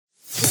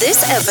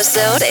This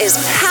episode is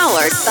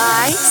powered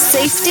by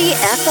Safety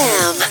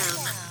FM.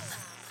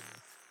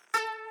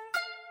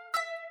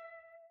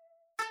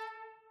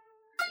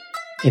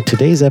 In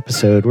today's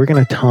episode, we're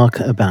going to talk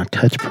about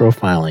touch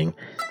profiling,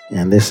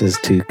 and this is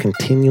to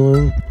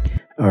continue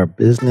our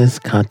business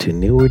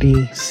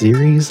continuity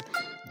series.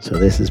 So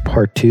this is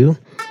part 2.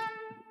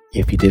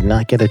 If you did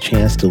not get a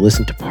chance to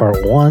listen to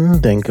part 1,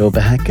 then go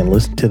back and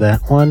listen to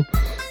that one.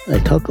 I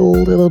talk a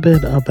little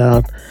bit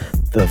about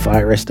the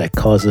virus that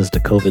causes the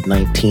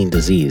COVID-19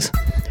 disease.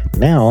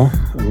 Now,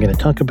 I'm going to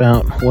talk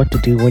about what to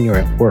do when you're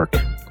at work.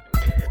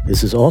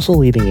 This is also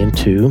leading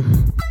into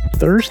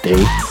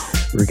Thursday.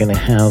 We're going to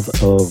have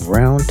a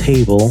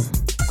roundtable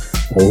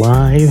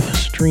live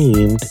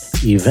streamed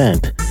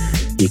event.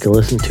 You can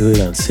listen to it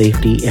on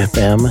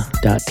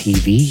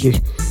safetyfm.tv.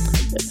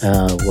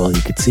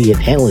 You could see it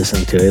and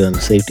listen to it on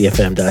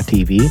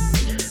safetyfm.tv,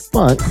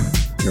 but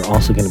you're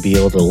also going to be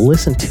able to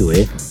listen to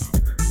it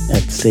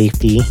at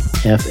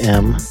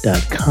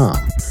safetyfm.com.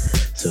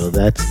 So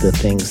that's the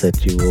things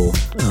that you will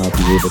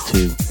be able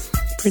to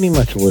pretty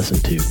much listen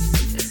to.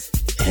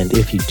 And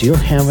if you do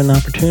have an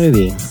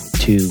opportunity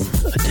to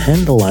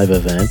attend the live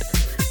event,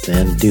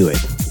 then do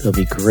it. It'll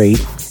be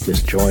great.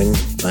 Just join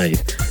by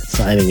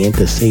signing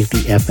into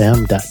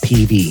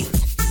safetyfm.tv.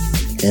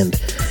 And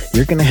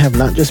you're going to have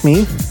not just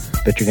me,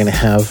 but you're going to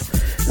have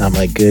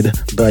my good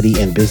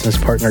buddy and business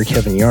partner,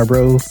 Kevin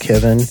Yarbrough.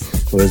 Kevin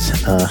was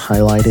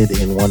highlighted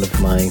in one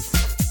of my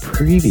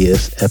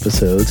previous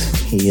episodes.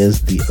 He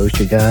is the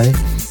OSHA guy.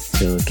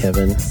 So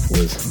Kevin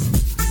was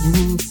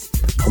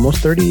almost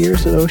 30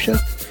 years at OSHA.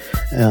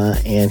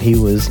 And he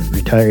was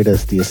retired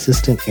as the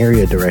assistant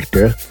area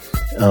director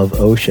of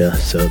OSHA.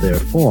 So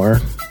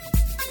therefore,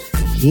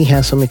 he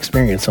has some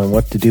experience on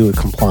what to do with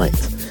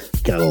compliance.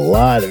 Got a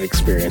lot of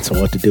experience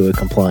on what to do with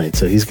compliance.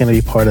 So he's going to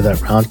be part of that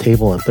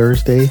roundtable on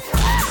Thursday.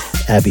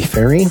 Abby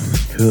Ferry,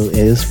 who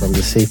is from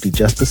the Safety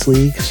Justice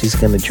League, she's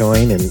going to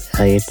join. And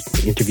I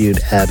interviewed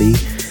Abby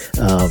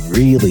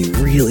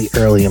really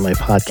early in my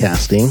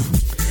podcasting.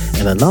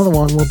 And another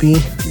one will be,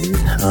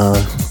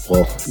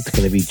 it's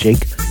going to be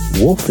Jake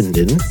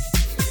Wolfenden.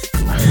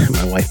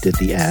 My wife did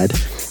the ad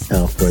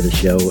for the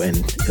show, and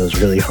it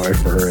was really hard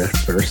for her at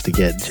first to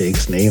get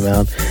Jake's name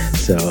out.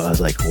 So I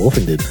was like,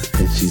 Wolfenden.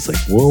 And she's like,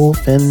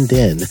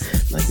 Wolfenden.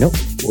 I'm like, nope,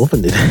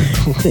 Wolfenden.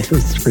 It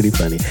was pretty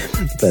funny.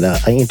 But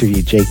I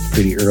interviewed Jake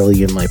pretty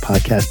early in my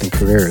podcasting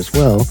career as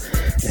well.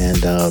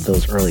 And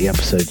those early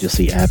episodes, you'll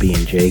see Abby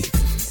and Jake.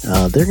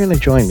 They're going to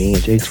join me,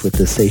 and Jake's with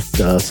the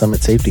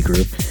Summit Safety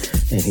Group,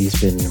 and he's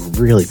been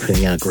really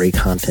putting out great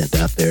content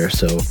out there.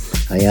 So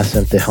I asked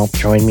him to help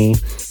join me.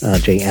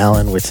 Jay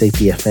Allen with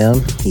Safety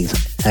FM. He's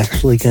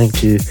actually going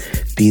to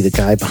be the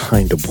guy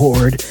behind the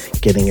board,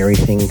 getting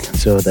everything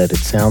so that it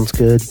sounds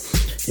good,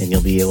 and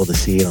you'll be able to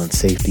see it on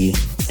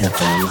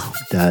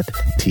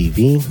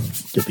safetyfm.tv.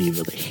 You'll be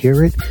able to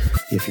hear it.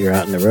 If you're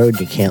out on the road,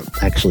 you can't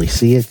actually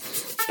see it,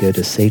 go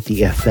to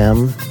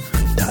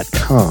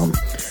safetyfm.com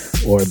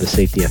or the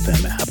Safety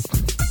FM app.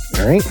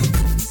 All right?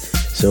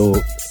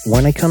 So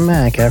when I come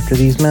back after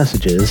these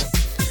messages,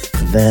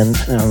 then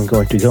I'm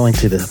going to go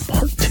into the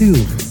part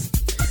 2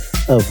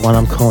 of what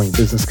I'm calling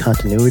business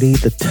continuity,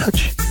 the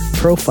touch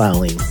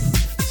profiling.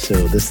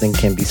 So this thing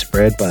can be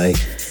spread by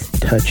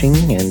touching,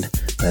 and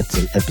that's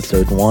in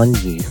episode 1.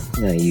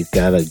 You've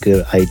got a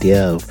good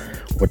idea of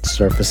what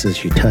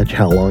surfaces you touch,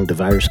 how long the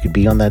virus could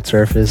be on that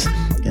surface,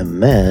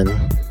 and then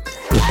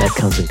if that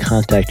comes in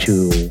contact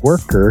to a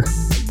worker,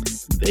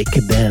 they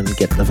could then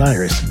get the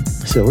virus.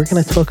 So we're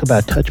going to talk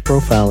about touch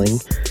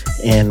profiling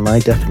and my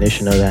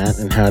definition of that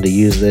and how to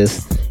use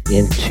this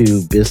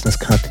into business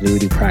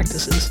continuity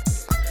practices.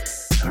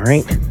 All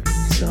right,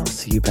 so I'll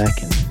see you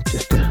back in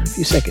just a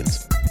few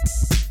seconds.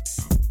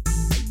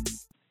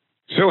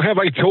 So have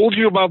I told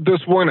you about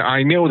this one?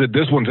 I know that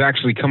this one's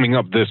actually coming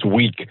up this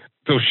week.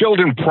 So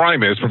Sheldon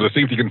Primus from the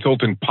Safety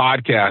Consultant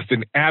Podcast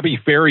and Abby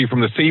Ferry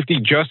from the Safety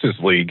Justice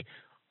League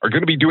are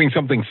going to be doing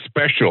something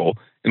special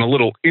and a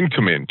little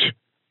intimate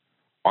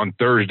on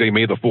Thursday,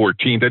 May the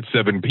 14th at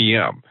 7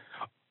 p.m.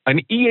 An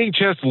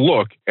EHS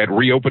look at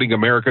reopening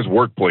America's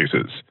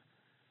workplaces.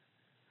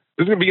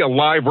 There's going to be a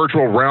live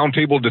virtual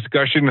roundtable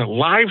discussion,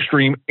 live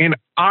stream, and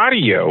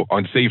audio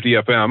on Safety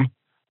FM.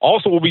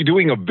 Also, we'll be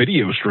doing a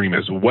video stream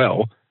as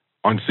well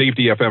on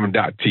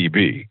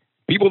safetyfm.tv.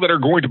 People that are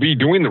going to be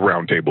doing the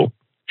roundtable: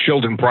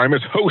 Sheldon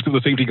Primus, host of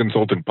the Safety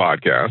Consultant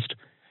Podcast;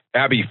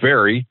 Abby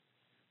Ferry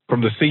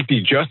from the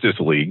Safety Justice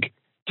League;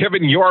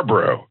 Kevin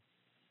Yarbrough,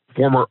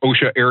 former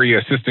OSHA Area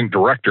Assistant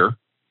Director;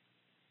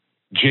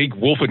 Jake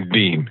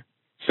Wolfenden,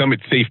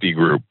 Summit Safety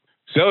Group.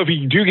 So if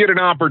you do get an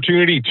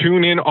opportunity,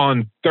 tune in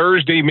on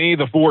Thursday, May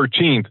the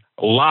 14th,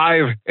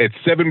 live at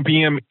 7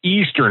 p.m.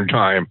 Eastern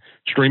Time,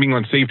 streaming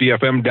on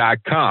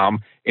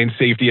safetyfm.com and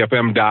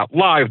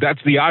safetyfm.live.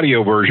 That's the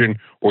audio version,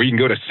 or you can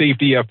go to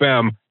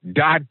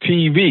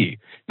safetyfm.tv.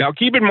 Now,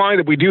 keep in mind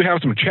that we do have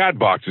some chat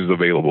boxes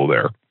available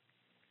there.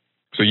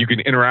 So you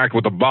can interact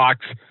with the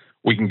box.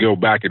 We can go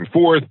back and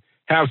forth,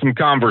 have some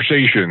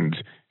conversations,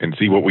 and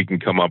see what we can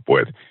come up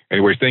with.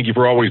 Anyways, thank you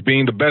for always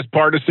being the best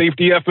part of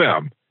Safety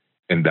FM.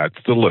 and that's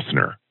the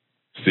listener.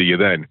 See you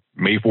then,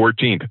 May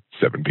 14th,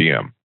 7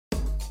 p.m.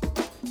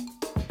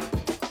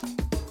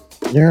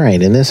 All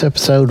right, in this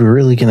episode, we're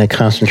really going to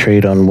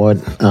concentrate on what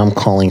I'm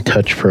calling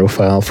touch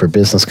profile for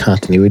business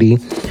continuity.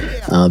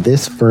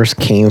 This first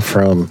came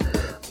from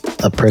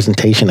a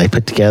presentation I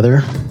put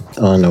together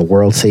on a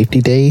World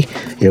Safety Day.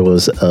 It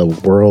was a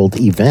world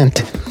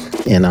event,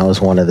 and I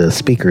was one of the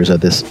speakers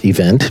of this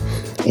event.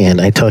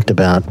 And I talked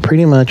about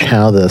pretty much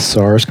how the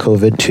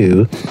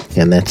SARS-CoV-2,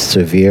 and that's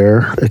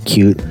severe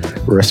acute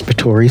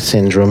respiratory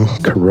syndrome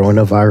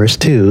coronavirus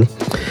 2,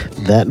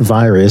 that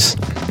virus,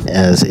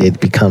 as it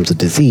becomes a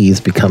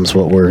disease, becomes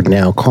what we're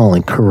now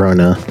calling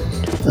corona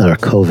or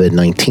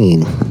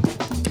COVID-19.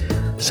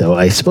 So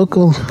I spoke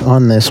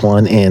on this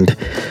one, and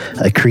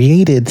I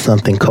created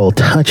something called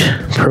touch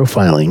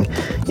profiling,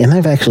 and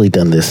I've actually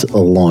done this a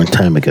long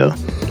time ago.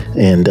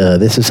 And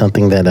this is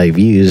something that I've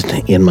used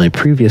in my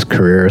previous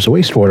career as a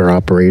wastewater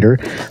operator.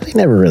 I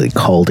never really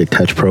called it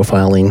touch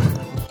profiling,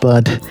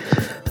 but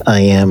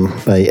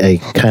I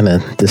kind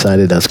of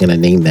decided I was going to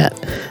name that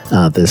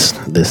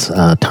this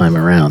time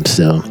around.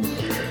 So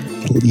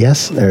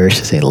yes, or I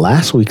should say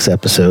last week's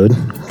episode,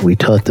 we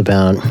talked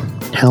about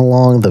how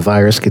long the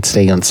virus could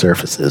stay on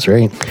surfaces,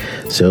 right?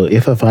 So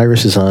if a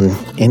virus is on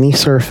any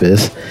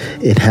surface,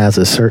 it has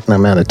a certain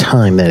amount of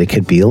time that it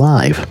could be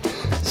alive.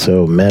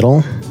 So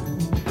metal,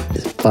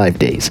 5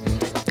 days.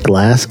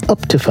 Glass, up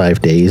to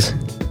 5 days.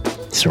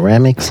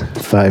 Ceramics,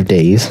 5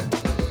 days.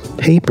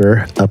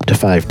 Paper, up to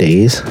 5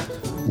 days.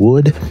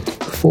 Wood,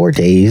 4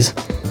 days.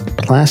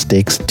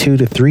 Plastics, 2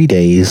 to 3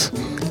 days.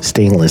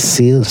 Stainless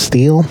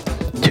steel,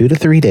 2 to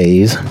 3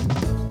 days.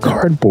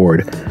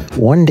 Cardboard,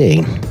 1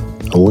 day.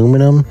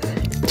 Aluminum,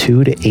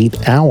 2 to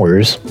 8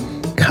 hours.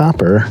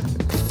 Copper,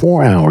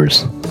 4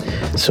 hours.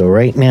 So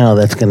right now,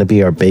 that's going to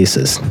be our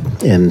basis.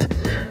 And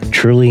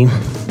truly,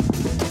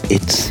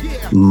 it's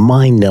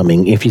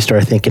mind-numbing if you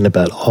start thinking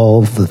about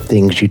all the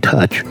things you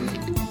touch,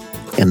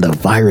 and the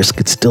virus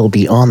could still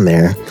be on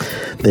there.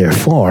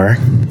 Therefore,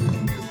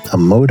 a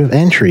mode of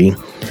entry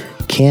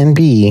can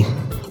be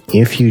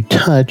if you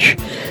touch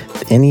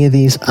any of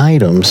these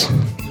items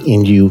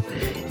and you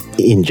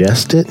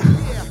ingest it,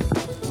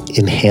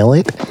 inhale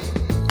it.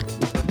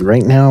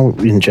 Right now,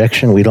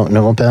 injection we don't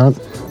know about,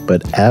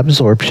 but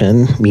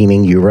absorption,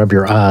 meaning you rub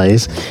your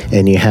eyes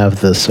and you have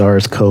the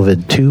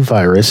SARS-CoV-2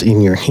 virus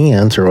in your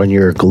hands or on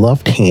your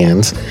gloved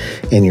hands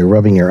and you're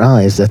rubbing your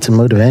eyes, that's a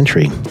mode of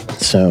entry.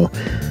 So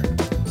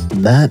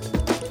that,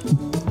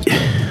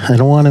 I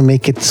don't want to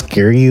make it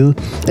scare you.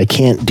 I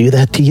can't do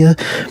that to you.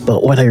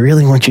 But what I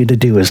really want you to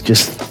do is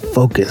just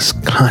focus,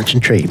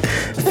 concentrate,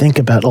 think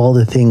about all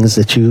the things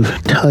that you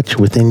touch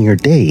within your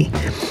day.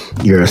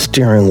 Your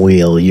steering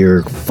wheel,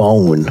 your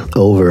phone,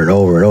 over and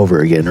over and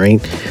over again,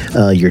 right?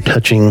 You're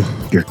touching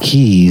your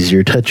keys,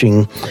 you're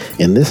touching,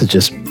 and this is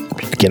just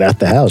get out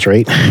the house,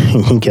 right?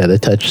 You gotta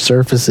touch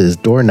surfaces,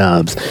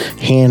 doorknobs,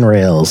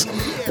 handrails.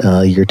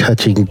 You're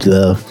touching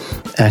the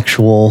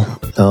actual,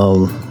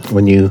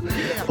 when you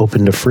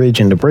open the fridge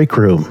in the break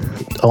room,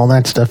 all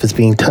that stuff is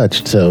being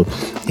touched. So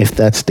if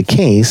that's the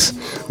case,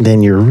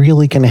 then you're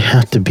really gonna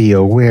have to be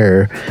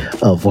aware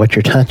of what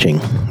you're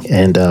touching.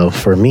 And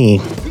for me,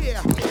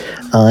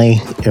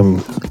 I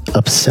am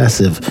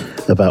obsessive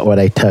about what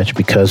I touch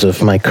because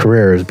of my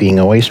career as being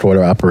a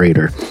wastewater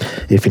operator.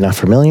 If you're not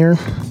familiar,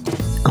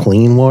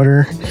 clean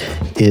water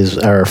is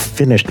our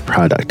finished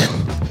product.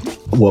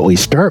 What we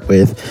start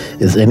with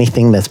is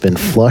anything that's been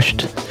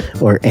flushed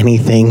or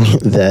anything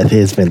that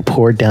has been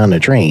poured down a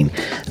drain.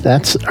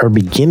 That's our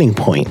beginning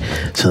point.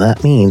 So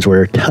that means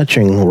we're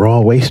touching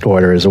raw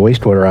wastewater as a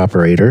wastewater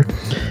operator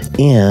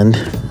and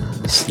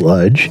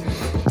sludge,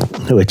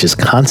 which is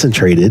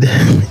concentrated.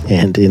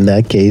 And in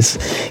that case,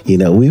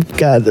 we've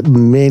got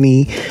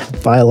many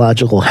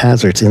biological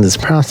hazards in this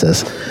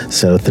process.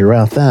 So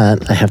throughout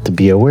that, I have to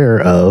be aware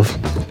of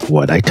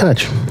what I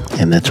touch.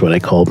 And that's what I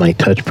call my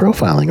touch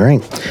profiling,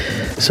 right?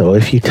 So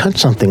if you touch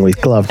something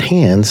with gloved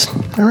hands,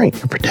 all right,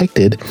 you're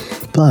protected,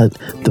 but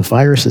the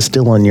virus is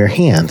still on your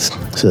hands.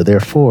 So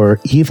therefore,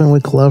 even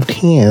with gloved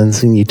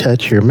hands, and you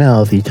touch your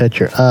mouth, you touch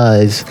your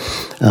eyes,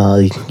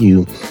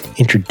 you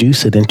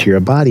introduce it into your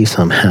body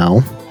somehow,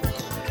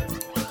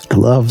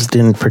 gloves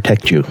didn't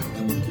protect you.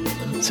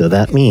 So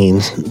that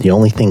means the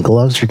only thing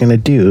gloves are going to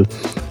do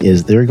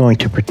is they're going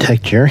to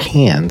protect your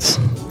hands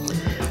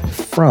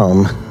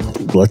from,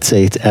 let's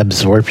say it's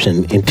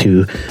absorption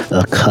into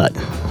a cut.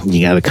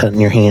 You got a cut in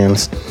your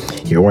hands,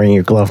 you're wearing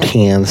your gloved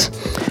hands,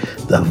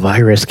 the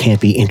virus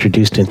can't be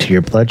introduced into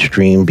your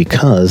bloodstream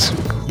because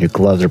your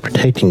gloves are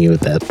protecting you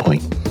at that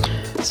point.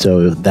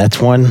 So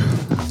that's one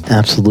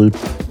absolute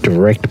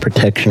direct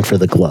protection for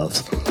the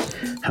gloves.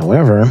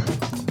 However,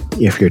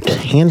 if you're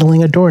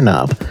handling a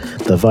doorknob,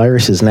 the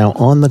virus is now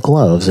on the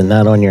gloves and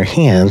not on your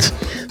hands.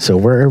 So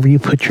wherever you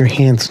put your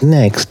hands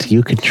next,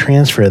 you could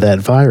transfer that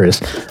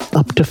virus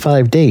up to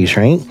 5 days,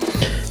 right?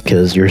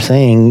 Because you're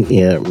saying,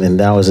 and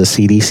that was a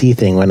CDC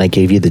thing when I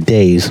gave you the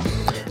days.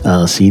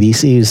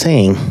 CDC is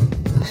saying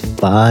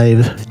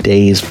 5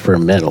 days for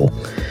metal.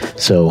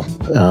 So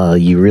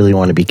you really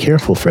want to be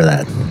careful for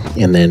that.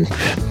 And then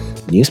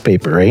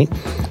newspaper, right?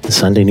 The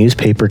Sunday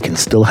newspaper can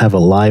still have a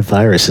live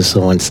virus if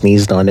someone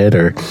sneezed on it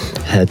or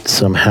had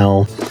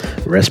somehow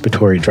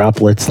respiratory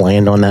droplets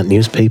land on that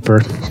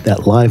newspaper.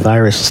 That live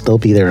virus will still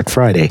be there on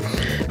Friday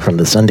from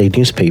the Sunday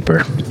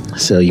newspaper.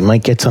 So you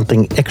might get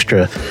something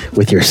extra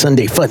with your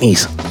Sunday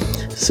funnies.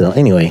 So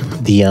anyway,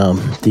 the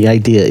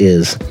idea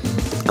is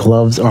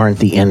gloves aren't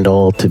the end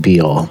all to be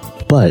all,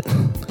 but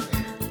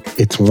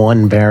it's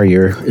one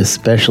barrier,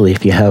 especially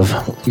if you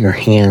have your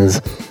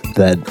hands,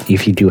 that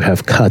if you do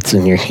have cuts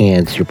in your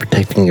hands, you're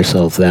protecting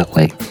yourself that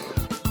way.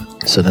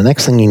 So the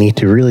next thing you need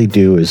to really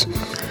do is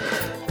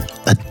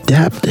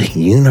adapt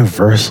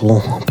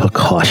universal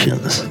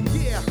precautions.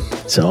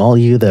 So all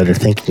you that are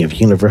thinking of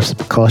universal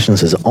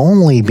precautions as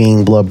only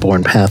being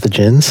bloodborne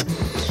pathogens,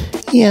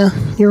 yeah,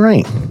 you're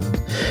right.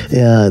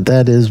 Yeah,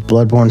 that is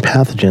bloodborne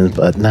pathogens,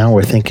 but now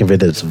we're thinking of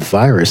it as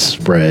virus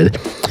spread.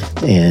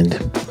 And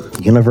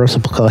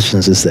universal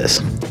precautions is this.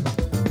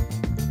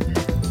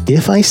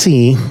 If I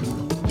see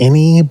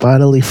any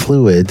bodily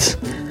fluids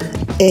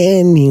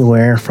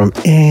anywhere from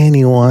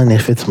anyone,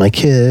 if it's my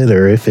kid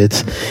or if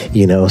it's,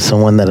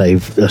 someone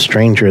a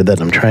stranger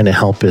that I'm trying to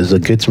help is a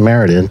good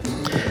Samaritan,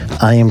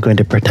 I am going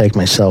to protect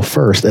myself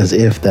first as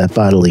if that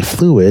bodily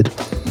fluid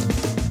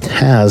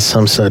has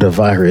some sort of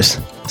virus,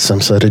 some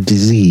sort of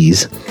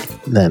disease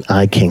that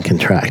I can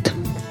contract.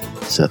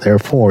 So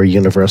therefore,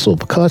 universal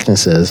precaution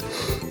says,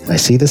 I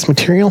see this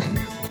material,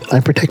 I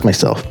protect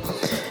myself.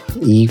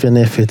 Even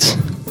if it's,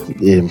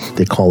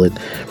 they call it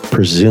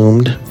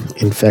presumed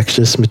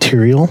infectious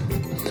material,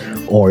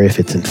 or if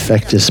it's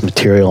infectious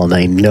material and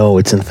I know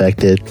it's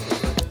infectious,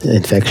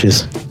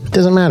 it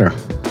doesn't matter.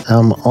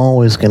 I'm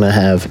always going to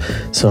have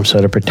some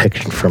sort of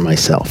protection for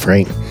myself,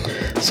 right?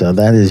 So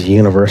that is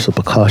universal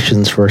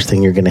precautions. First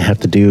thing you're going to have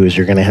to do is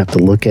you're going to have to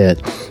look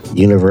at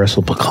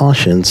universal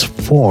precautions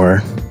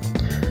for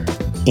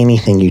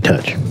anything you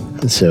touch.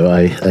 So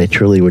I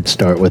truly would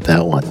start with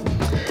that one.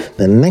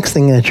 The next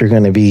thing that you're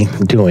going to be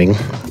doing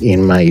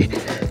in my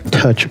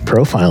touch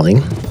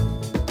profiling,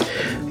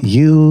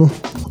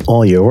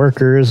 all your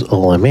workers,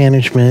 all the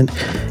management,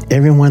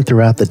 everyone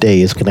throughout the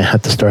day is going to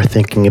have to start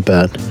thinking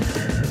about,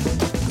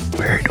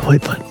 where do I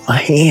put my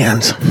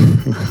hands?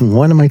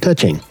 What am I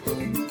touching?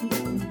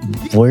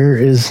 Where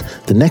is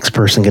the next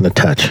person going to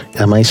touch?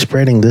 Am I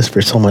spreading this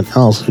for someone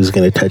else who's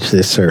going to touch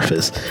this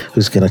surface?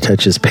 Who's going to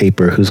touch this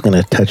paper? Who's going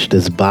to touch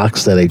this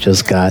box that I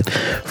just got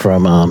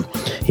from,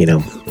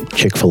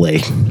 Chick-fil-A?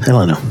 I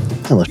don't know.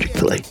 I love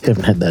Chick-fil-A. I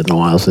haven't had that in a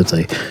while since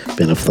I've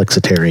been a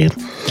flexitarian.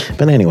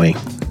 But anyway,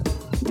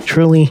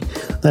 truly,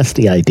 that's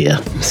the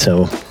idea.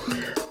 So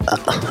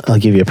I'll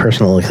give you a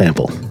personal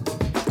example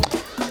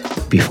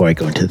before I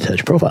go into the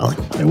touch profiling.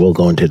 I will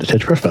go into the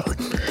touch profiling.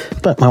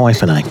 But my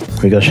wife and I,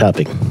 we go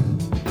shopping.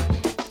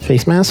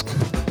 Face mask,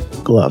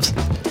 gloves.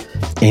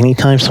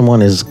 Anytime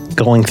someone is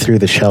going through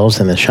the shelves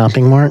in the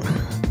shopping mart,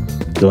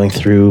 going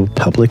through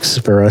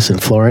Publix for us in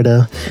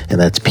Florida, and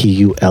that's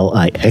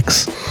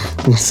Pulix.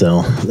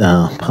 So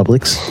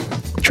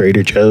Publix,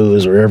 Trader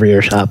Joe's, wherever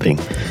you're shopping,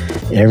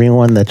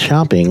 everyone that's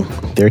shopping,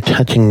 they're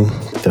touching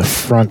the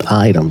front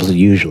items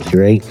usually,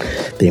 right?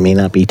 They may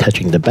not be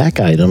touching the back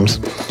items,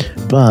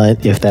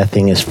 but if that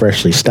thing is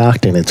freshly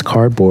stocked and it's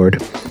cardboard,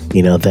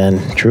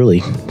 then truly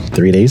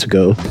 3 days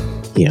ago,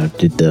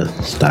 did the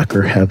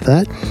stocker have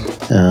that?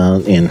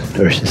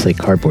 Or I should say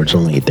cardboard's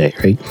only a day,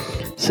 right?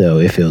 So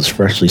if it was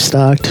freshly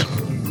stocked,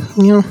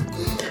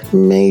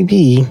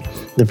 maybe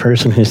the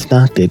person who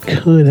stocked it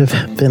could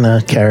have been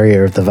a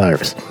carrier of the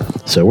virus.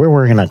 So we're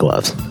wearing our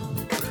gloves.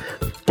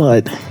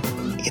 But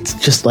it's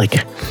just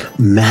like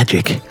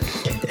magic.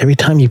 Every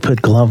time you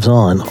put gloves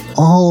on,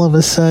 all of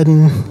a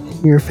sudden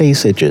your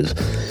face itches.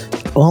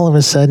 All of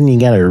a sudden you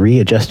got to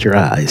readjust your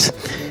eyes.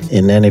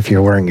 And then if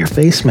you're wearing your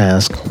face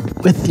mask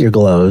with your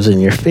gloves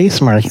and your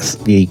face masks,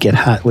 you get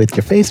hot with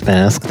your face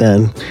mask,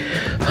 then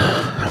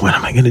what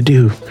am I going to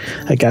do?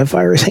 I got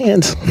virus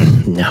hands.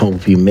 No,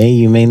 you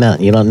may not.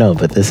 You don't know,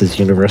 but this is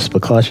universal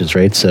precautions,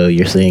 right? So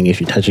you're saying if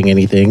you're touching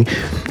anything,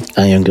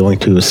 I am going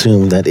to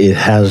assume that it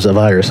has a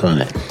virus on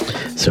it.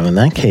 So in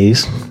that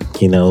case,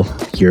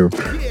 you're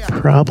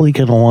probably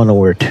going to want to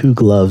wear 2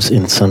 gloves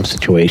in some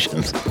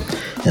situations.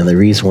 And the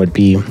reason would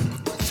be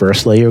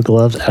first layer of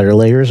gloves, outer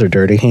layers are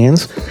dirty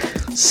hands.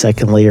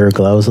 Second layer of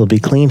gloves will be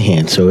clean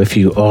hands. So if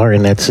you are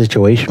in that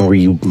situation where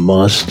you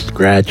must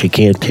scratch, you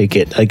can't take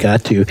it, I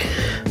got to.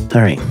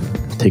 All right,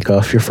 take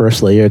off your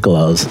first layer of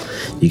gloves.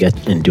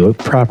 And do it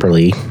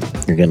properly.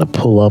 You're going to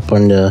pull up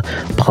on the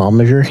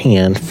palm of your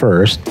hand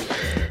first.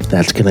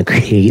 That's going to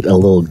create a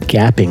little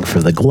gapping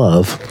for the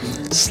glove.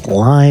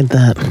 Slide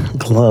that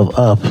glove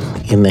up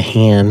in the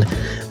hand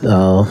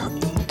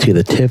to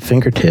the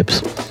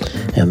fingertips.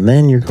 And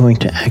then you're going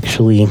to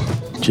actually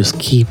just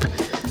keep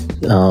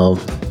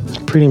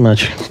pretty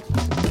much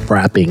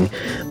wrapping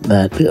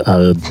that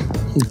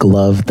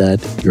glove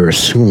that you're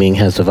assuming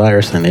has a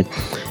virus in it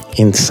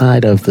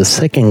inside of the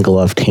second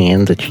gloved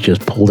hand that you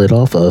just pulled it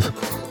off of,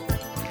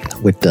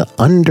 with the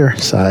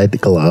underside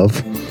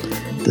glove,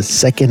 the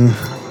second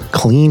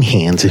clean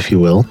hands, if you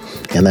will,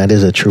 and that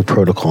is a true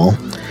protocol,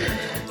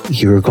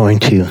 you're going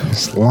to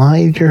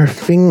slide your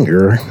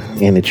finger,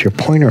 and it's your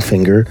pointer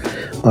finger,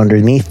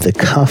 underneath the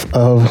cuff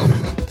of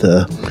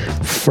the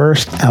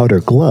first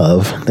outer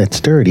glove that's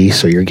dirty,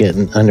 so you're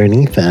getting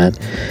underneath that,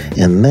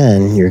 and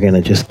then you're going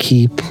to just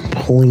keep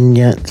pulling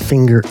that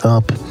finger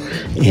up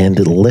and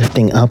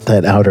lifting up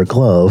that outer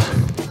glove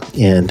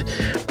and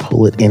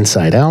pull it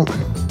inside out.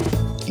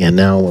 And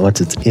now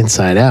once it's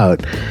inside out,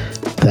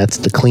 that's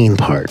the clean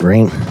part,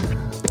 right?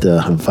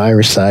 The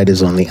virus side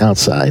is on the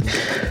outside.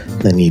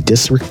 Then you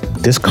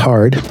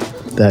discard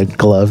that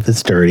glove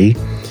that's dirty.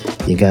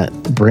 You got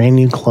brand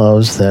new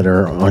gloves that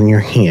are on your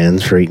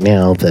hands right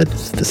now.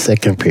 That's the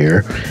second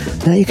pair.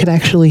 Now you could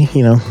actually,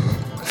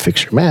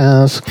 fix your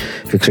mask,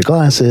 fix your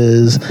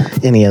glasses,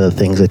 any other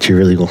things that you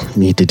really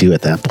need to do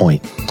at that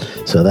point.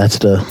 So that's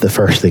the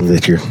first thing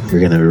that you're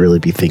going to really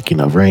be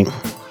thinking of, right?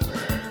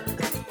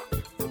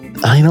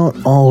 I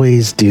don't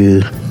always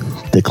do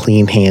the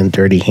clean hand,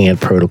 dirty hand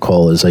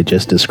protocol as I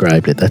just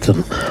described it. That's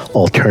an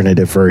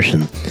alternative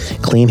version.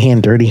 Clean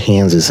hand, dirty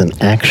hands is an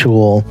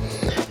actual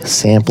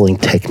sampling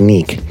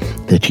technique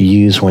that you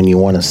use when you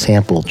want to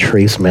sample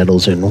trace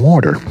metals in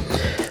water.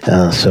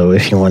 So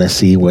if you want to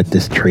see what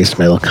this trace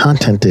metal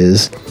content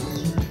is,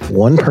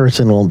 one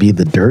person will be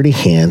the dirty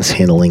hands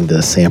handling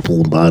the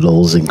sample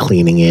bottles and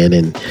cleaning it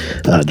and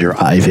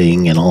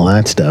driving and all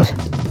that stuff.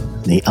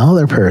 The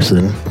other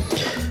person,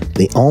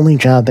 the only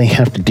job they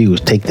have to do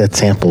is take that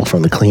sample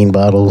from the clean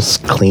bottles,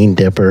 clean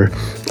dipper,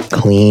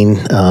 clean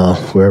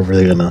wherever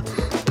they're going to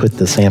put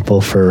the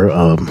sample for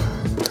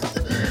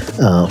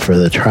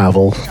the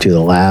travel to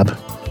the lab.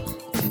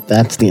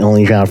 That's the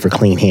only job for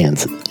clean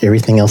hands.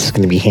 Everything else is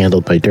going to be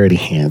handled by dirty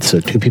hands. So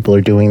 2 people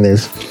are doing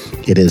this.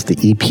 It is the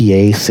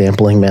EPA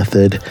sampling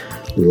method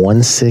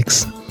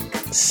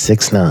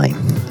 1669.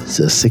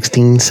 So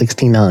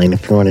 1669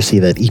 if you want to see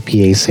that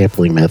EPA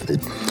sampling method.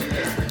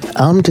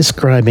 I'm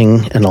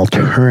describing an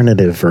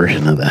alternative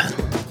version of that,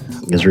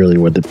 is really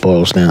what it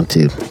boils down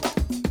to.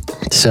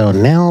 So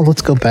now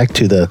let's go back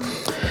to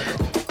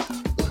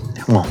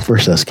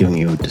first I was giving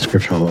you a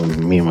description of what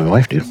me and my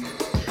wife do.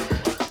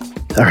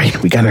 All right,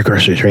 we got our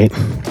groceries, right?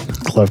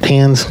 Gloved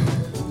hands.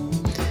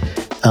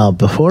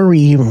 Before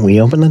we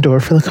open the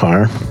door for the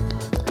car,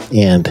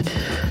 and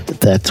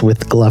that's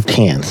with gloved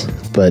hands,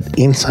 but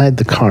inside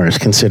the car is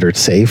considered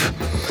safe.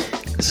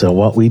 So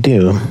what we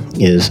do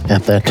is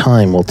at that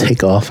time, we'll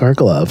take off our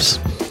gloves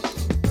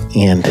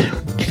and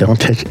you don't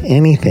touch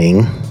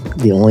anything.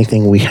 The only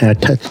thing we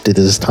had touched at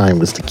this time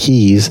was the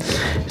keys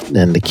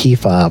and the key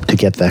fob to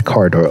get that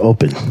car door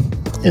open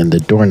and the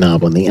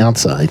doorknob on the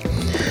outside.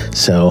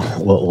 So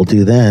what we'll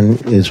do then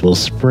is we'll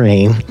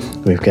spray.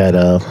 We've got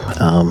a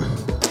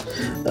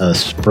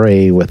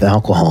spray with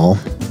alcohol.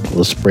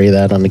 We'll spray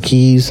that on the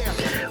keys.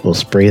 We'll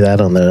spray that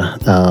on the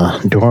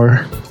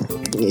door,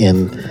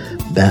 and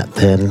that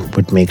then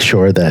would make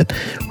sure that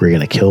we're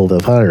going to kill the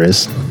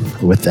virus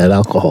with that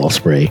alcohol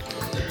spray.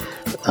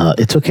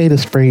 It's okay to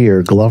spray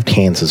your gloved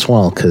hands as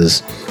well,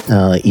 because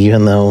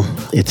even though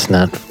it's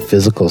not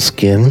physical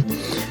skin,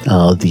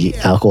 the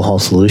alcohol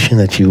solution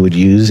that you would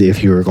use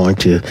if you were going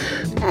to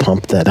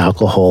pump that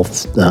alcohol,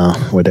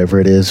 whatever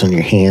it is, on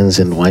your hands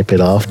and wipe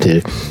it off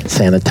to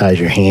sanitize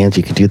your hands,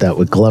 you could do that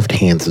with gloved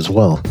hands as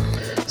well.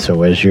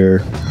 So as you're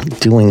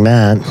doing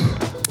that,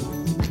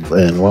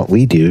 and what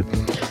we do,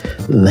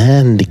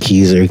 then the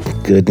keys are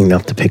good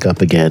enough to pick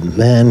up again.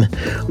 Then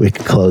we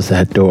can close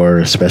that door,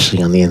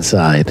 especially on the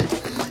inside,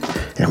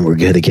 and we're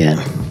good again.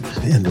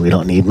 And we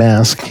don't need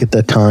masks at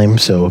that time,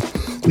 so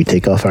we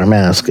take off our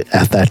mask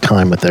at that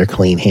time with our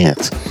clean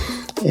hands.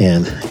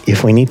 And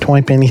if we need to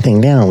wipe anything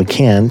down, we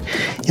can.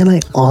 And I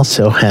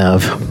also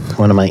have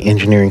one of my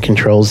engineering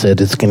controls that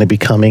is going to be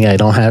coming. I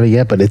don't have it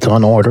yet, but it's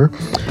on order.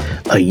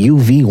 A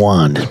UV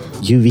wand.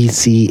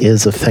 UVC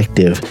is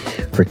effective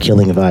for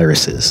killing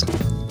viruses.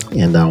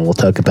 And we'll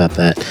talk about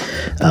that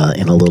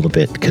in a little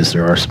bit, because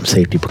there are some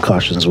safety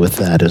precautions with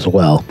that as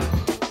well.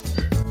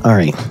 All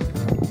right.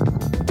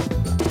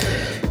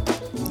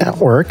 At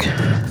work,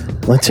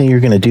 let's say you're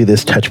going to do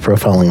this touch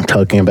profiling I'm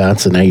talking about,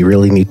 so now you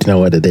really need to know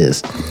what it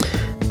is.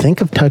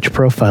 Think of touch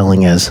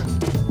profiling as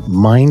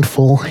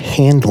mindful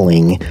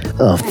handling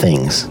of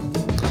things.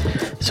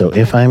 So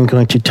if I'm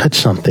going to touch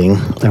something,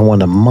 I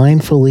want to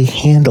mindfully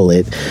handle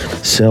it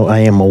so I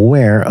am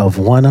aware of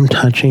what I'm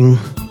touching,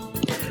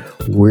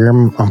 where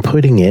I'm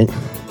putting it,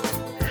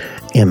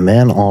 and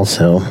then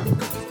also,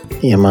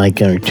 am I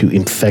going to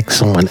infect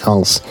someone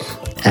else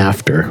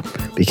after,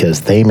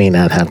 because they may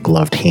not have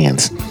gloved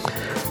hands.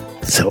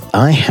 So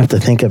I have to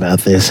think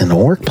about this in the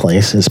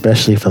workplace,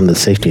 especially from the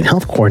safety and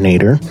health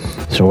coordinator.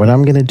 So what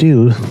I'm going to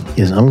do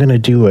is I'm going to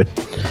do a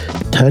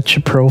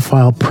touch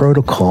profile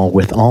protocol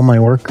with all my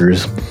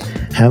workers,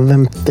 have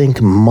them think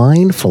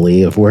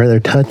mindfully of where they're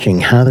touching,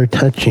 how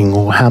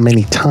how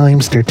many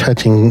times they're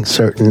touching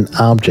certain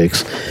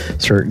objects,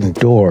 certain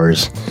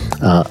doors.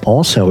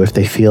 Also, if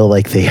they feel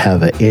like they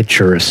have an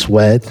itch or a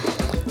sweat,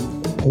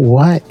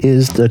 what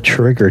is the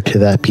trigger to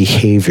that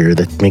behavior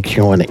that makes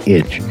you want to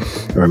itch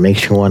or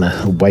makes you want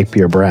to wipe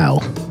your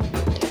brow?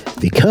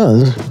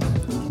 Because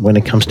when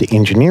it comes to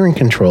engineering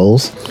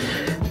controls,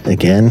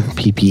 again,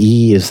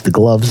 PPE is the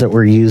gloves that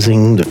we're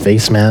using, the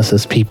face mask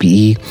is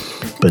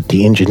PPE, but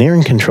the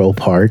engineering control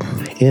part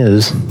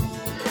is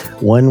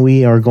when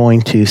we are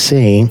going to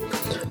say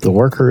the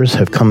workers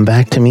have come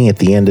back to me at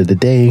the end of the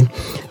day,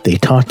 they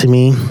talked to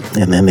me,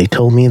 and then they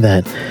told me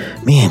that,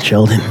 man,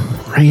 Sheldon,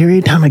 right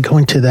every time I go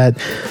into that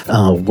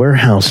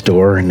warehouse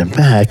door in the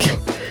back,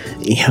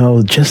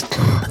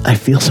 I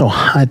feel so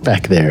hot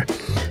back there.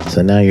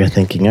 So now you're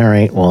thinking, all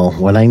right, well,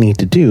 what I need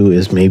to do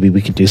is maybe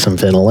we could do some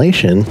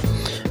ventilation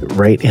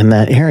right in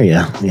that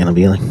area.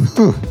 Be like,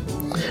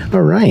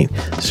 all right.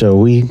 So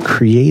we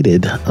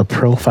created a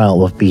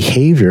profile of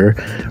behavior.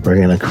 We're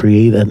going to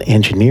create an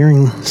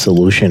engineering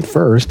solution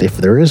first, if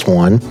there is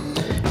one.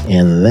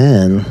 And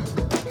then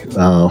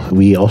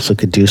we also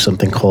could do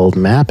something called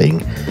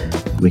mapping.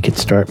 We could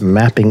start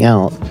mapping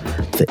out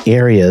the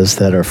areas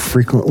that are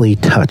frequently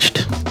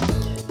touched.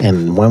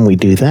 And when we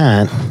do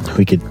that,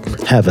 we could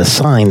have a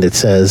sign that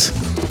says,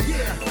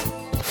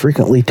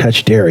 frequently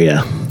touched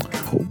area.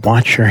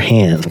 Wash your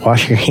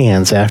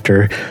hands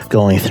after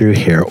going through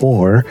here,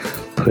 or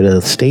put a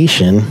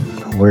station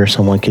where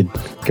someone could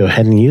go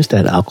ahead and use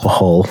that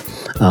alcohol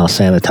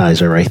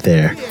sanitizer right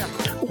there,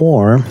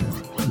 or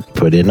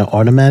put in an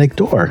automatic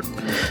door,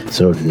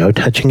 so no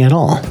touching at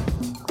all.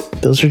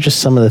 Those are just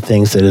some of the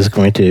things that is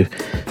going to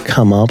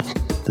come up.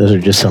 Those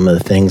are just some of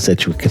the things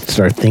that you could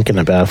start thinking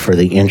about for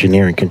the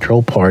engineering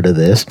control part of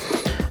this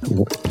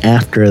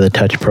after the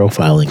touch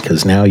profiling,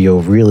 because now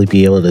you'll really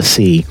be able to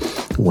see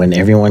when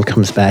everyone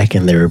comes back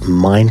and they're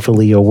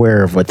mindfully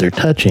aware of what they're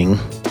touching.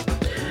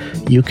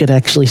 You could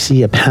actually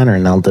see a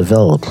pattern that'll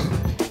develop.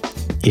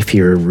 If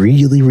you're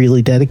really,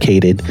 really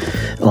dedicated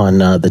on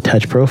the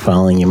touch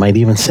profiling, you might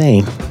even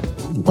say,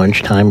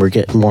 lunchtime, we're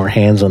getting more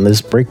hands on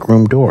this break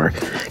room door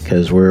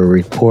because we're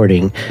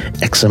reporting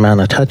X amount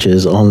of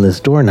touches on this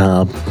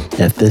doorknob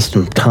at this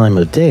time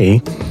of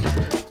day.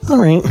 All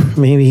right,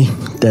 maybe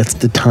that's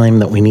the time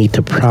that we need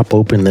to prop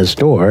open this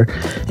door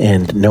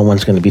and no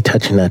one's going to be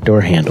touching that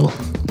door handle.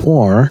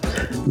 Or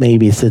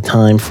maybe it's the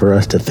time for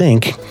us to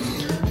think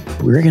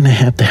we're going to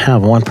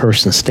have one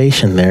person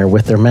stationed there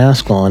with their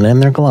mask on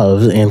and their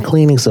gloves and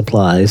cleaning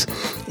supplies,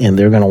 and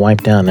they're going to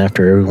wipe down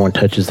after everyone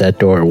touches that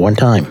door one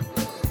time.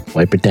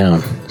 Wipe it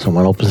down.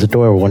 Someone opens the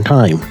door one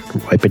time.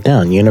 Wipe it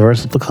down.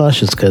 Universal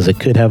precautions, because it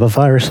could have a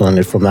virus on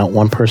it from that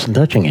one person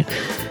touching it.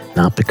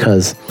 Not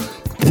because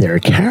they're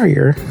a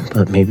carrier,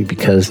 but maybe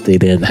because they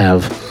didn't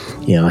have,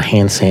 a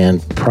hand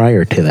sand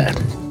prior to that.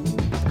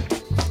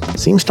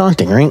 Seems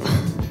daunting, right?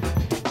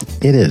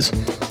 It is.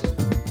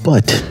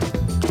 But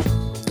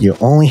you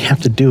only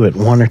have to do it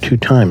one or two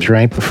times,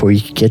 right, before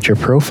you get your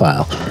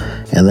profile.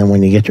 And then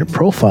when you get your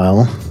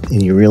profile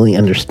and you really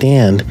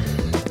understand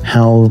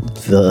how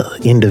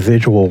the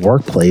individual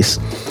workplace,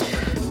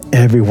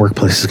 every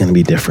workplace is going to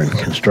be different.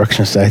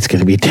 Construction site's going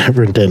to be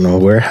different than a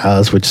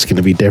warehouse, which is going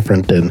to be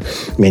different than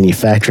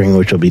manufacturing,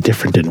 which will be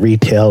different than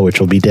retail, which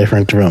will be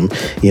different from,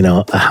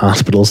 a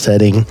hospital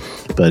setting.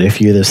 But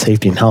if you're the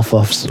safety and health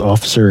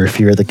officer, if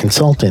you're the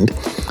consultant,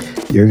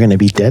 you're going to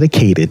be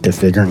dedicated to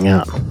figuring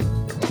out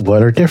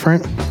what are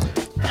different.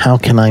 How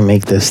can I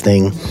make this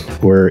thing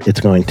where it's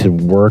going to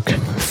work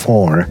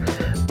for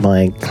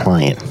my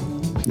client?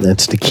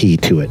 That's the key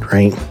to it,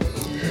 right?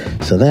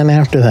 So then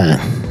after that,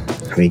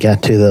 we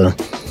got to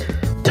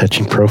the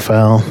touching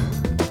profile.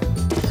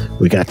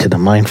 We got to the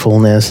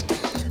mindfulness.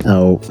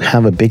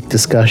 Have a big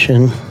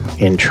discussion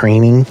and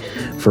training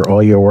for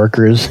all your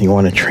workers. You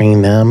want to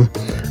train them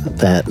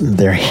that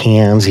their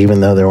hands,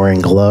 even though they're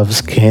wearing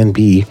gloves, can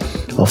be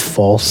a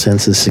false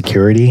sense of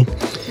security.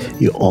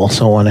 You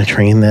also want to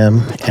train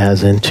them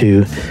as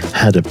into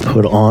how to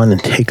put on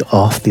and take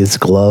off these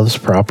gloves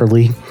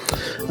properly.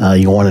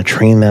 You want to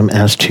train them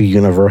as to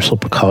universal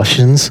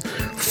precautions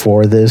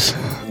for this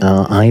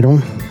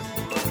item.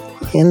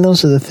 And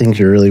those are the things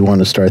you really want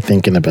to start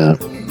thinking about.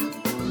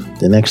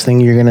 The next thing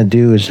you're going to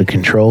do is the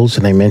controls,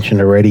 and I mentioned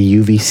already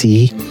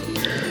UVC.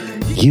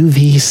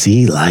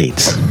 UVC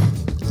lights.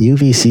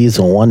 UVC is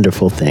a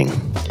wonderful thing.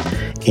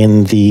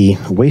 In the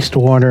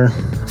wastewater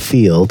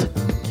field,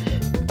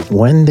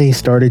 when they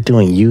started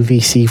doing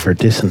UVC for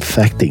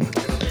disinfecting,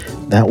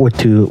 that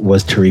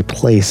was to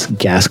replace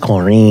gas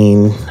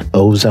chlorine,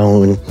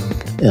 ozone,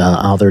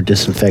 other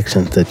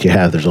disinfectants that you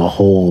have. There's a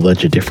whole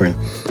bunch of different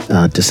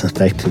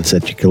disinfectants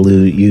that you can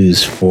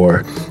use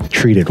for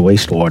treated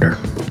wastewater.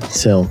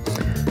 So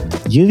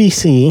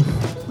UVC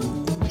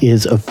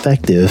is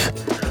effective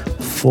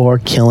for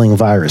killing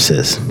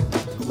viruses,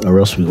 or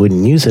else we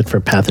wouldn't use it for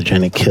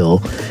pathogenic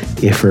kill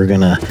if we're going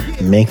to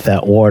make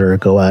that water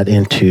go out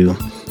into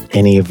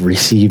any of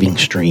receiving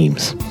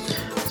streams.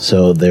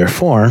 So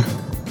therefore,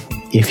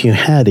 if you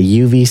had a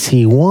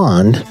UVC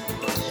wand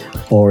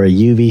or a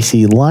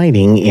UVC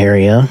lighting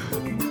area,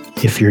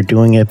 if you're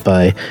doing it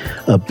by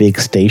a big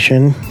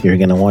station, you're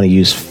going to want to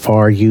use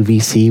far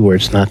UVC where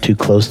it's not too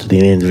close to the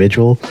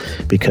individual,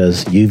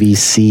 because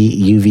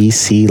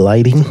UVC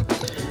lighting,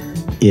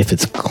 if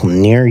it's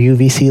near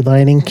UVC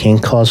lighting, can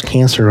cause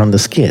cancer on the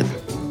skin.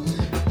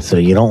 So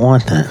you don't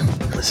want that.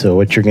 So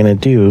what you're going to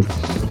do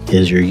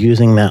is you're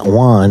using that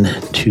wand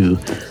to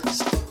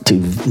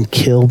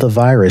kill the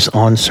virus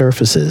on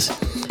surfaces.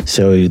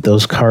 So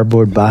those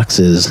cardboard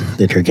boxes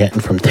that you're getting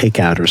from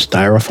takeout or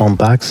styrofoam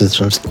boxes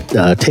from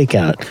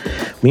takeout,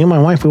 me and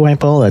my wife, we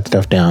wipe all that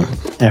stuff down.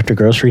 After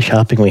grocery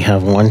shopping, we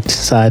have one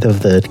side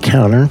of the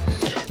counter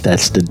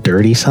that's the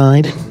dirty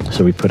side.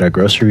 So we put our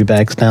grocery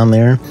bags down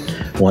there.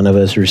 One of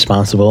us is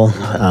responsible.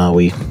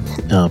 We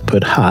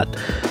put hot,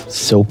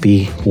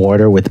 soapy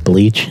water with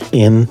bleach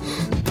in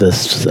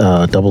this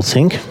double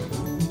sink.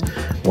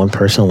 One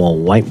person will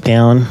wipe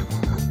down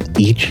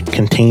each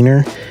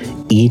container,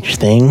 each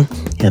thing,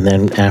 and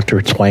then after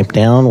it's wiped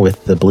down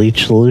with the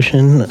bleach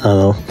solution,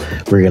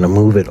 we're going to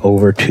move it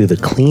over to the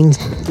clean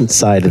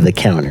side of the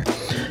counter.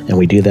 And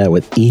we do that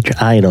with each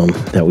item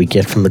that we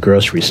get from the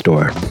grocery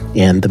store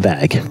and the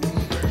bag.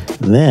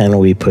 Then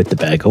we put the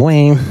bag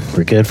away.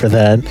 We're good for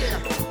that.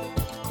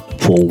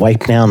 We'll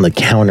wipe down the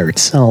counter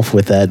itself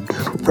with that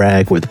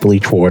rag with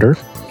bleach water.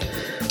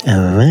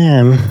 And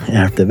then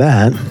after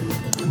that,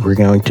 we're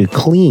going to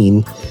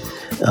clean.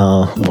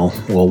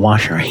 We'll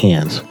wash our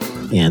hands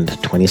in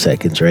 20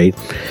 seconds, right?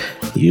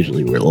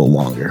 Usually we're a little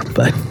longer.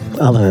 But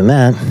other than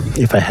that,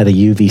 if I had a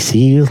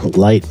UVC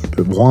light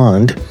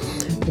wand,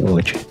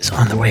 which is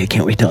on the way, I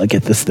can't wait till I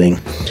get this thing.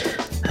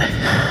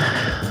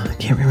 I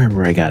can't remember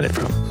where I got it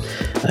from.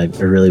 I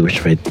really wish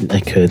I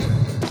could.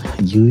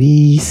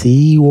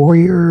 UVC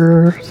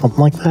Warrior, something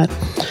like that.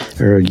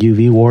 Or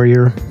UV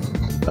Warrior,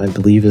 I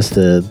believe is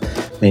the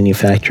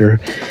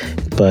manufacturer.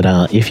 But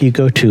if you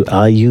go to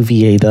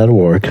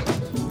iuva.org,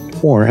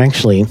 or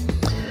actually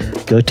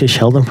go to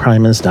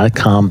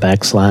sheldonprimus.com /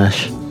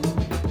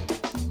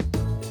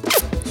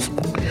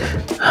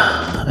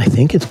 I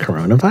think it's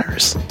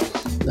coronavirus.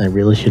 I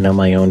really should know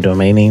my own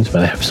domain names,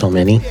 but I have so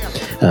many.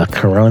 I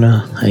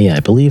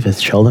believe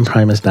it's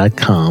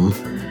sheldonprimus.com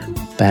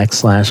 /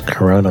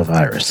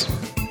 coronavirus.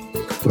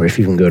 Or if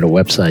you can go to a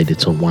website,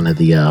 it's on one of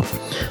the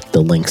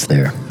links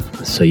there.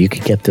 So you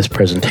could get this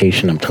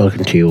presentation I'm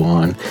talking to you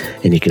on,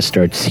 and you can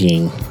start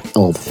seeing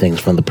all the things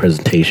from the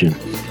presentation.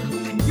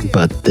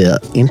 But the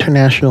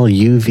International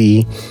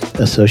UV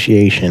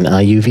Association,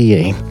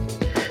 IUVA,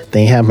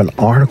 they have an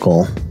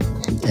article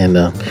and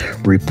a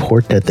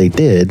report that they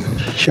did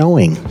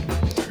showing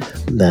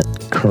that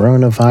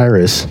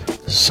coronavirus,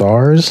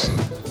 SARS,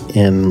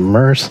 and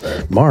MARS,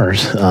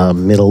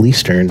 Middle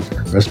Eastern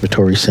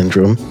Respiratory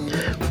Syndrome,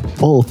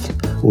 both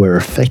were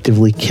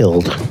effectively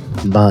killed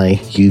by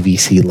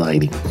UVC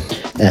lighting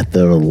at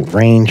the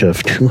range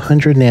of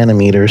 200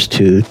 nanometers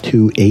to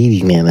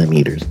 280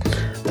 nanometers.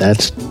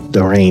 That's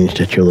the range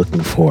that you're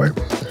looking for.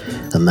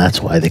 And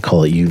that's why they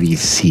call it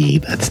UVC.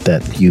 That's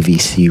that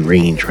UVC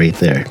range right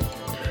there.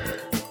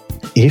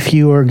 If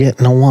you are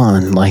getting a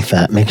wand like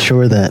that, make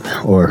sure that,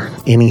 or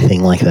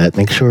anything like that,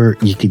 make sure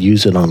you could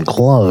use it on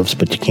gloves,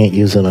 but you can't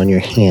use it on your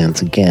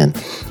hands again,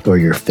 or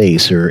your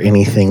face, or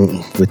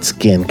anything with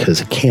skin,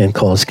 because it can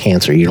cause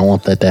cancer. You don't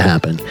want that to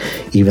happen.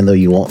 Even though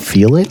you won't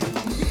feel it,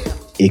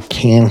 it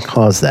can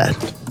cause that.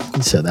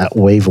 So that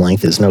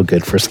wavelength is no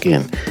good for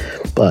skin.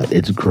 But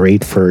it's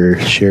great for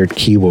shared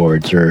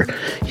keyboards or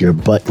your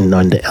button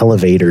on the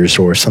elevators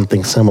or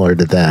something similar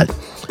to that.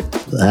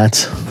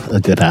 That's a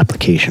good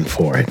application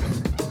for it.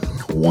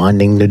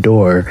 Wanding the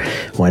door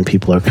when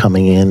people are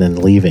coming in and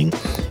leaving,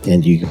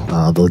 and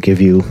they'll give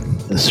you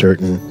a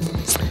certain,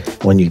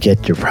 when you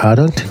get your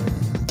product,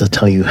 they'll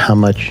tell you how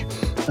much,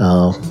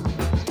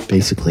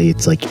 basically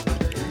it's like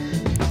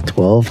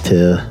 12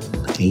 to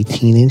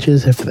 18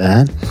 inches, if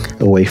that,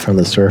 away from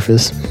the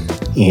surface,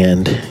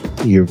 and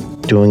you're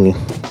doing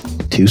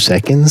 2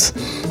 seconds,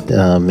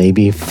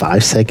 maybe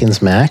 5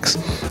 seconds max,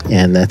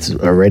 and that's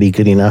already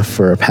good enough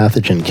for a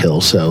pathogen kill.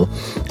 So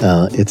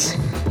it's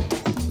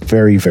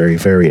very, very,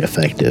 very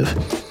effective.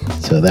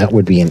 So that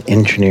would be an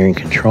engineering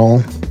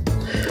control.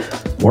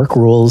 Work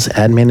rules,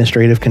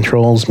 administrative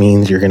controls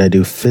means you're going to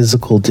do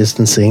physical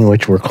distancing,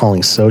 which we're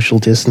calling social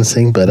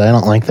distancing, but I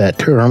don't like that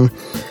term.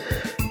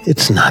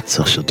 It's not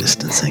social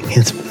distancing.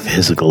 It's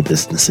physical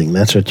distancing.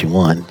 That's what you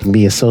want. You can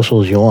be as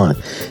social as you want.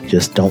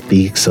 Just don't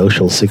be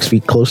social 6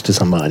 feet close to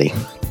somebody.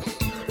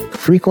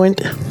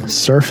 Frequent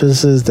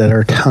surfaces that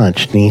are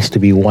touched needs to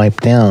be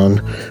wiped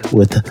down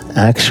with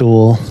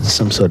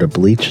some sort of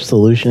bleach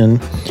solution,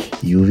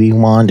 UV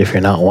wand if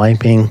you're not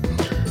wiping.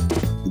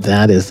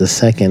 That is the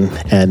second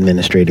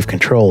administrative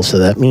control. So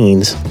that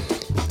means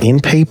in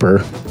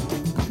paper,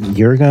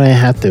 you're going to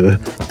have to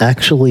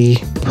actually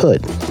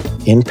put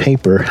in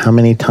paper how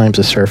many times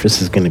the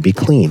surface is going to be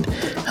cleaned,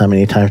 how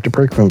many times the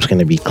break room is going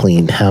to be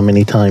cleaned, how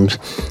many times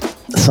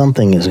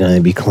something is going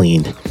to be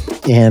cleaned,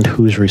 and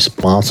who's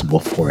responsible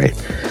for it.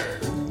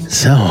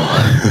 So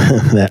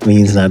that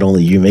means not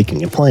only you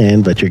making a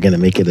plan, but you're going to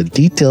make it a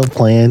detailed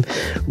plan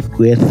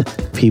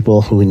with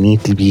people who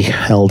need to be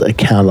held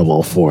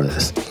accountable for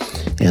this.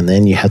 And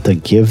then you have to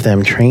give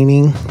them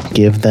training,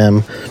 give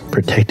them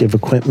protective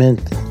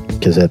equipment,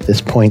 because at this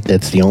point,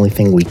 that's the only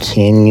thing we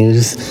can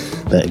use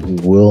that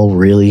will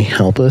really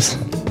help us.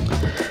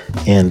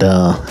 And,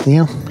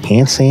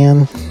 hand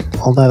sand,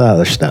 all that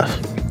other stuff.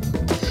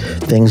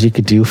 things you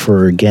could do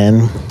for,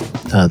 again,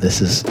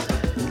 this is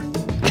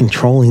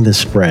controlling the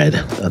spread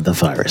of the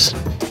virus.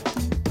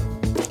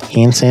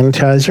 Hand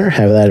sanitizer,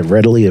 have that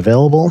readily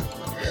available.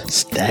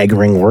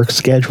 Staggering work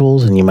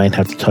schedules, and you might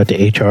have to talk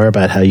to HR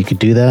about how you could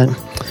do that.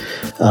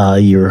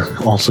 You're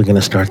also going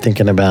to start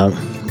thinking about,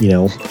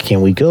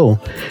 can we go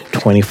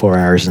 24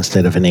 hours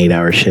instead of an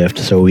 8-hour shift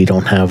so we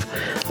don't have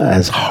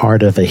as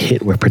hard of a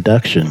hit with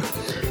production.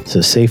 So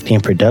safety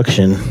and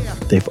production,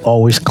 they've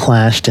always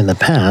clashed in the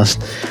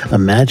past.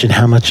 Imagine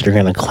how much they're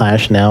going to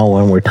clash now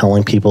when we're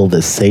telling people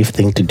the safe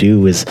thing to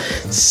do is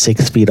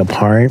 6 feet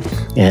apart,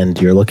 and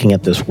you're looking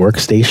at this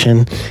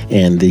workstation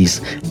and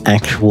these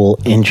actual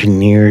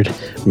engineered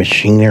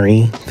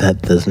machinery that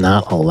does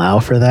not allow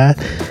for that.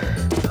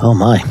 Oh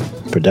my.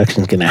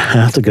 Production's going to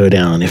have to go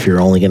down if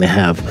you're only going to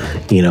have,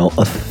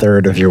 a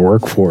third of your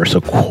workforce, a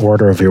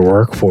quarter of your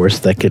workforce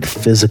that could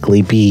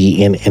physically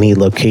be in any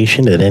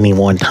location at any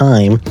one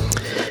time.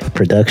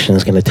 Production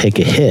is going to take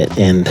a hit,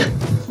 and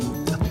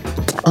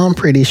I'm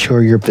pretty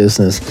sure your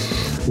business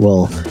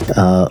will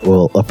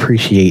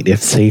appreciate if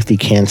safety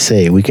can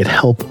say we could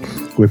help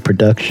with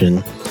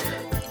production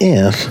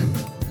if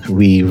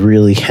we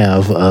really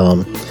have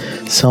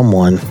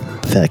someone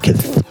that could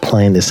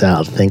plan this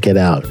out, think it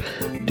out,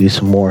 do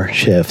some more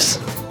shifts,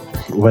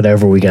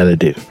 whatever we got to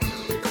do.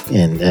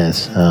 And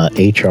as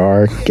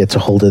HR gets a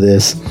hold of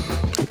this,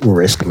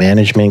 risk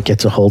management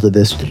gets a hold of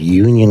this, the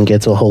union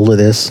gets a hold of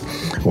this,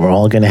 we're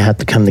all going to have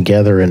to come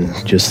together and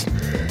just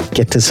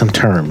get to some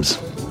terms.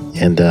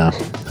 And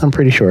I'm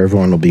pretty sure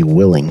everyone will be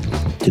willing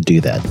to do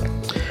that.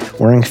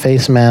 Wearing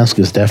face masks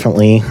is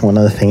definitely one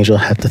of the things you'll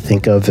have to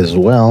think of as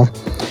well.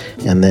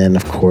 And then,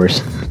 of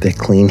course, the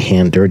clean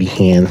hand, dirty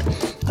hand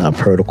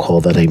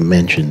protocol that I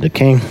mentioned,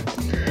 okay?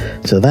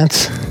 So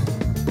that's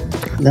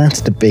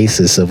the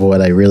basis of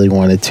what I really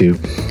wanted to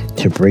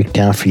break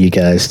down for you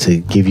guys, to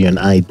give you an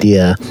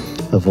idea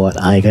of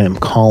what I am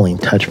calling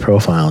touch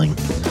profiling.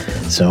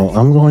 So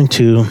I'm going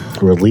to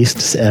release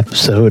this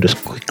episode as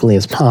quickly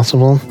as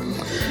possible,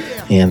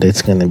 and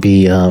it's going to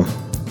be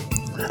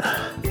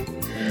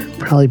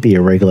probably be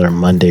a regular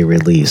Monday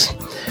release.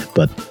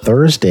 But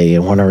Thursday, I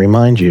want to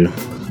remind you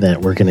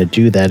that we're going to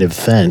do that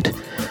event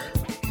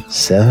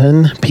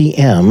 7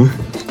 p.m.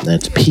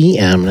 That's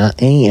p.m.,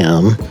 not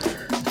a.m.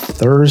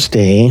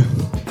 Thursday,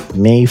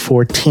 May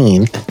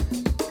 14th,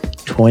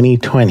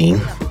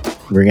 2020.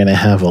 We're going to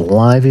have a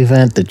live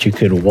event that you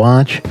could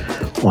watch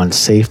on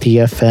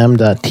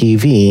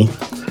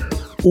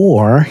safetyfm.tv,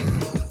 or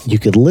you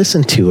could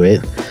listen to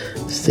it,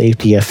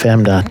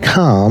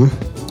 safetyfm.com.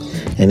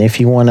 And if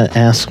you want to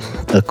ask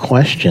a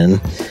question,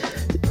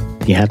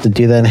 you have to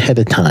do that ahead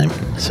of time.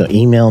 So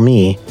email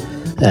me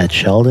at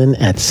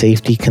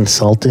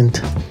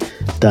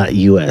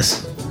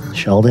sheldon@safetyconsultant.us.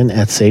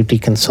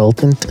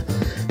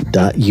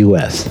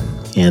 sheldon@safetyconsultant.us.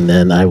 And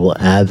then I will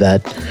add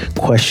that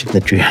question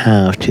that you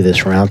have to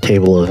this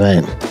roundtable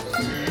event.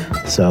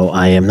 So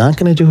I am not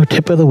going to do a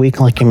tip of the week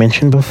like I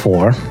mentioned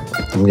before.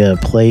 I'm going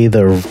to play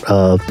the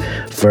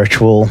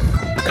virtual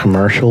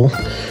commercial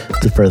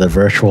for the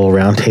virtual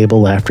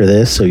roundtable after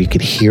this, so you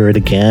could hear it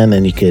again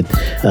and you could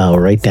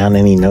write down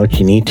any notes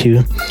you need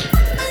to.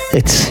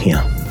 It's,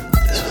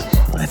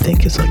 I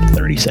think it's like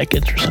 30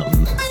 seconds or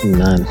something.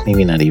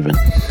 Maybe not even.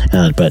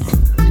 But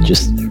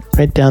just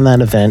write down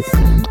that event.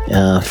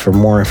 For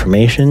more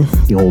information,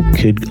 you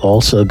could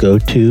also go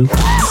to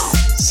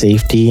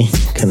Safety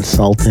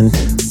Consultant.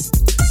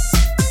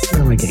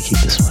 Where am I going to keep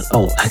this one?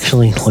 Oh,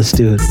 actually, let's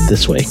do it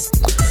this way.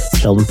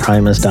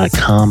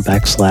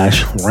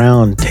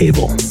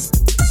 sheldonprimus.com/roundtable.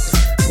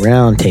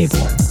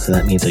 Roundtable. So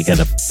that means I got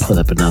to put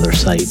up another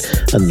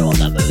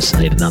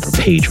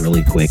page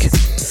really quick.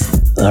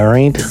 All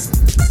right.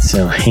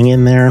 So hang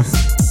in there.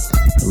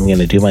 I'm going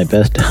to do my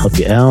best to help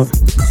you out,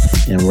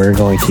 and we're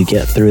going to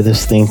get through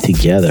this thing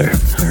together.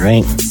 All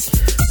right.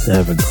 So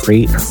have a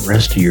great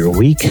rest of your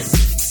week,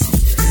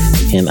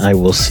 and I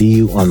will see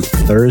you on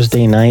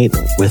Thursday night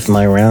with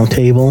my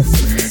roundtable.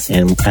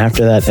 And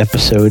after that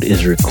episode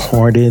is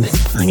recorded,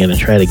 I'm going to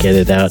try to get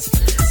it out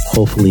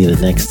hopefully the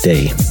next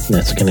day.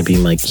 That's going to be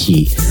my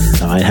key.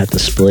 I might have to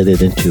split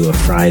it into a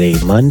Friday,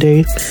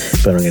 Monday,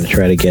 but I'm going to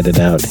try to get it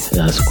out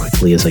as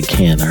quickly as I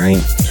can. All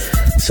right.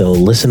 So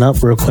listen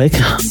up real quick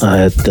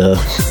at the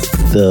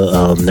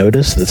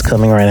notice that's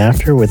coming right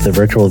after with the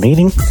virtual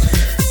meeting,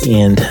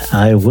 and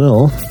I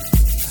will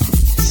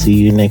see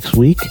you next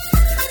week,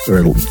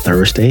 or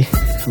Thursday.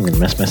 I'm going to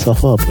mess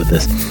myself up with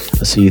this.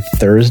 I'll see you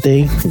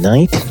Thursday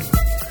night.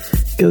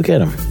 Go get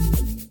them.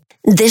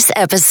 This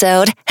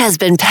episode has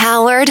been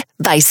powered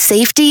by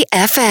Safety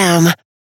FM.